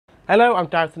Hello, I'm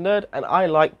Darren the Nerd, and I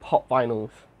like pop vinyls.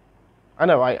 I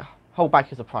know, right? Hold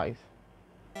back your surprise.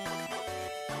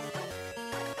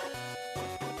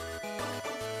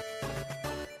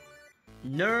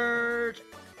 Nerd!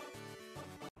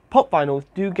 Pop vinyls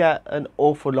do get an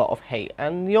awful lot of hate,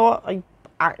 and you know what? I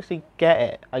actually get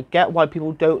it. I get why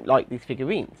people don't like these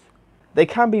figurines. They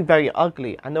can be very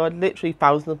ugly, and there are literally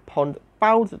thousands upon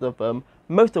thousands of them,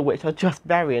 most of which are just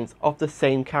variants of the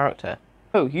same character.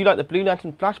 Oh, you like the Blue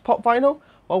Lantern Flash pop vinyl?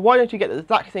 Well, why don't you get the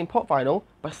exact same pop vinyl,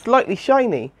 but slightly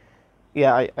shiny?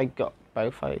 Yeah, I got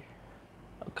both. I'm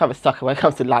kind of a sucker when it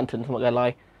comes to lanterns, I'm not gonna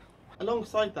lie.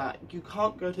 Alongside that, you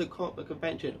can't go to a comic book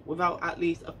convention without at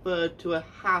least a third to a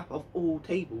half of all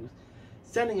tables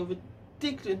selling a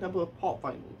ridiculous number of pop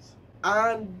vinyls.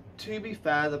 And to be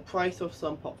fair, the price of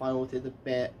some pop vinyls is a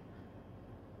bit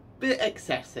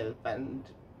excessive, and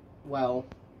well,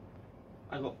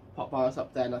 I got pop vinyls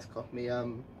up there and that's cost me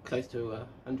close to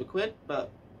 £100,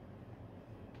 but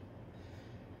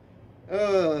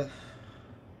don't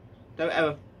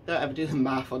ever do the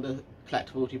math on the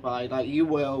collectibles you buy. Like, you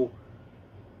will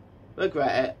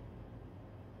regret it.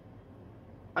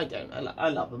 I don't. I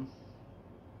love them.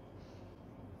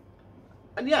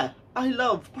 And yeah, I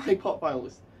love buying pop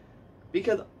vinyls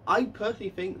because I personally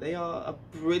think they are a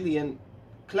brilliant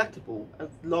collectible as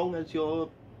long as you're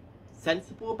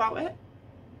sensible about it.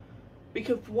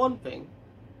 Because for one thing,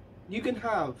 you can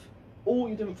have all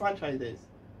your different franchises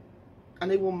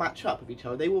and they will match up with each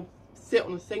other. They will sit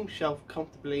on the same shelf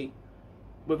comfortably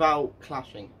without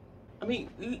clashing. I mean,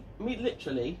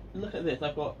 literally, look at this.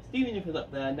 I've got Steven Universe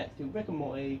up there next to Rick and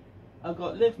Morty. I've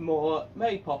got Liv Moore,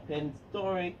 Mary Poppins,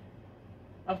 Story.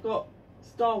 I've got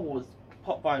Star Wars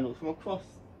pop vinyls from across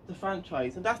the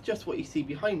franchise, and that's just what you see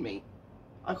behind me.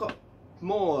 I've got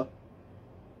more,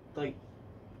 like,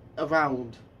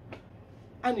 around.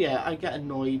 And yeah, I get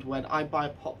annoyed when I buy a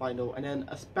pop vinyl and then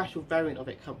a special variant of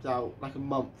it comes out like a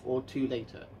month or two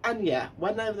later. And yeah,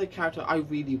 whenever the character I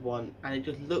really want and it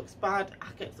just looks bad,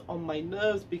 it gets on my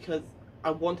nerves because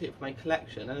I want it for my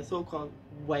collection, and I sort of can't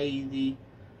weigh the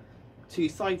two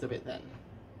sides of it then.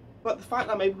 But the fact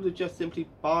that I'm able to just simply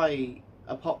buy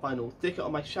a pop vinyl, stick it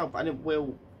on my shelf and it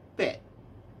will fit,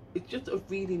 it's just a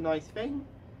really nice thing.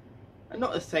 And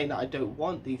not as saying that I don't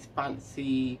want these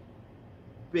fancy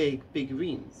big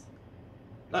figurines.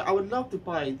 Like, I would love to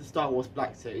buy the Star Wars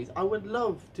Black Series. I would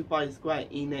love to buy the Square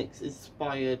Enix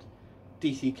inspired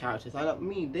DC characters. I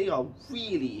mean, they are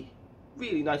really,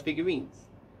 really nice figurines.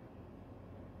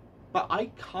 But I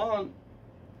can't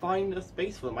find a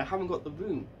space for them. I haven't got the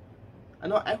room.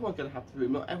 And not everyone's going to have the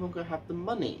room. Not everyone's going to have the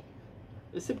money.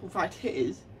 The simple fact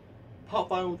is, pop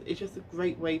vinyls is just a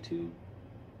great way to,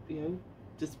 you know,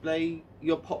 display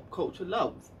your pop culture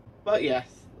love. But yes,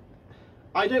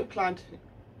 I don't plan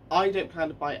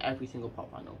to buy every single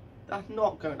pop vinyl. That's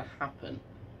not going to happen.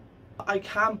 I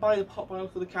can buy the pop vinyl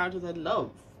for the characters I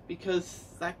love because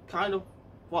that's kind of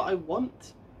what I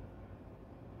want.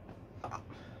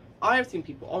 I have seen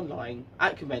people online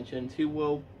at conventions who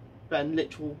will spend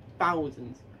literal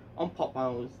thousands on pop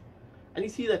vinyls, and you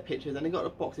see their pictures and they got the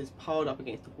boxes piled up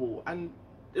against the wall. And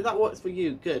if that works for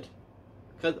you, good,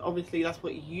 because obviously that's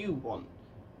what you want.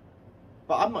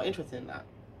 But I'm not interested in that.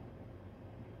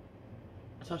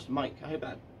 I touched the mic. I hope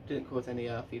that didn't cause any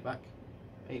feedback,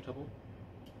 any trouble.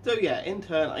 So yeah, in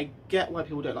turn, I get why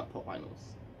people don't like pop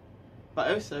vinyls.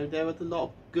 But also, there is a lot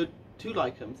of good to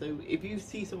like them. So if you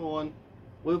see someone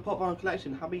with a pop vinyl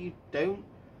collection, how about you don't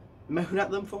moan at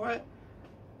them for it?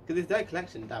 Because it's their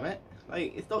collection, damn it.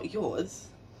 Like, it's not yours.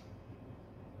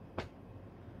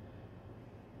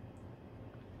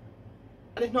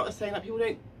 And it's not to say that people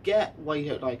don't get why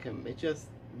you don't like them. It's just,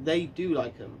 they do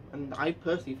like them, and I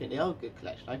personally think they are a good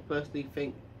collection. I personally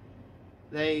think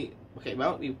they, okay, might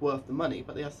not be worth the money,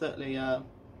 but they are certainly,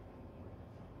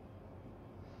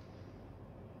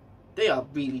 they are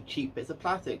really cheap bits of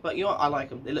plastic, but you know what, I like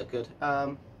them, they look good.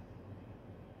 I'm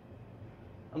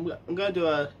going to do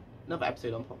another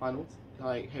episode on pop vinyls,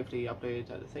 like hopefully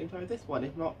upload at the same time as this one,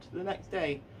 if not the next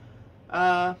day.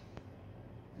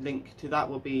 Link to that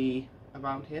will be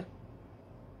around here.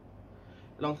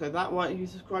 Alongside that, why don't you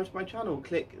subscribe to my channel,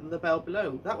 click the bell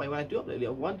below. That way when I do upload a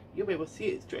little one, you'll be able to see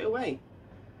it straight away.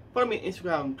 Follow me on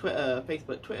Instagram, Twitter,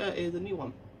 Facebook. Twitter is a new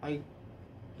one. I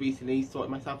recently sorted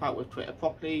myself out with Twitter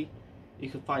properly. You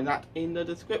can find that in the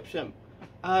description.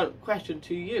 Question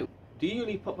to you. Do you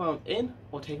leave pop vinyls in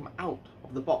or take them out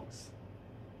of the box?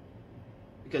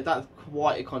 Because that's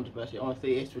quite a controversy.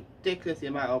 Honestly, it's ridiculous the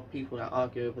amount of people that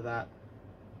argue over that.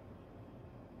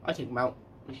 I take them out,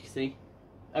 as you can see.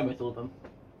 Almost all of them.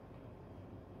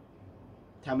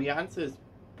 Tell me your answers.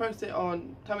 Post it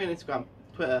on, tell me on Instagram,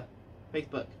 Twitter,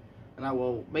 Facebook. and I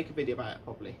will make a video about it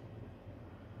probably.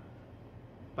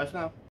 Bye for now.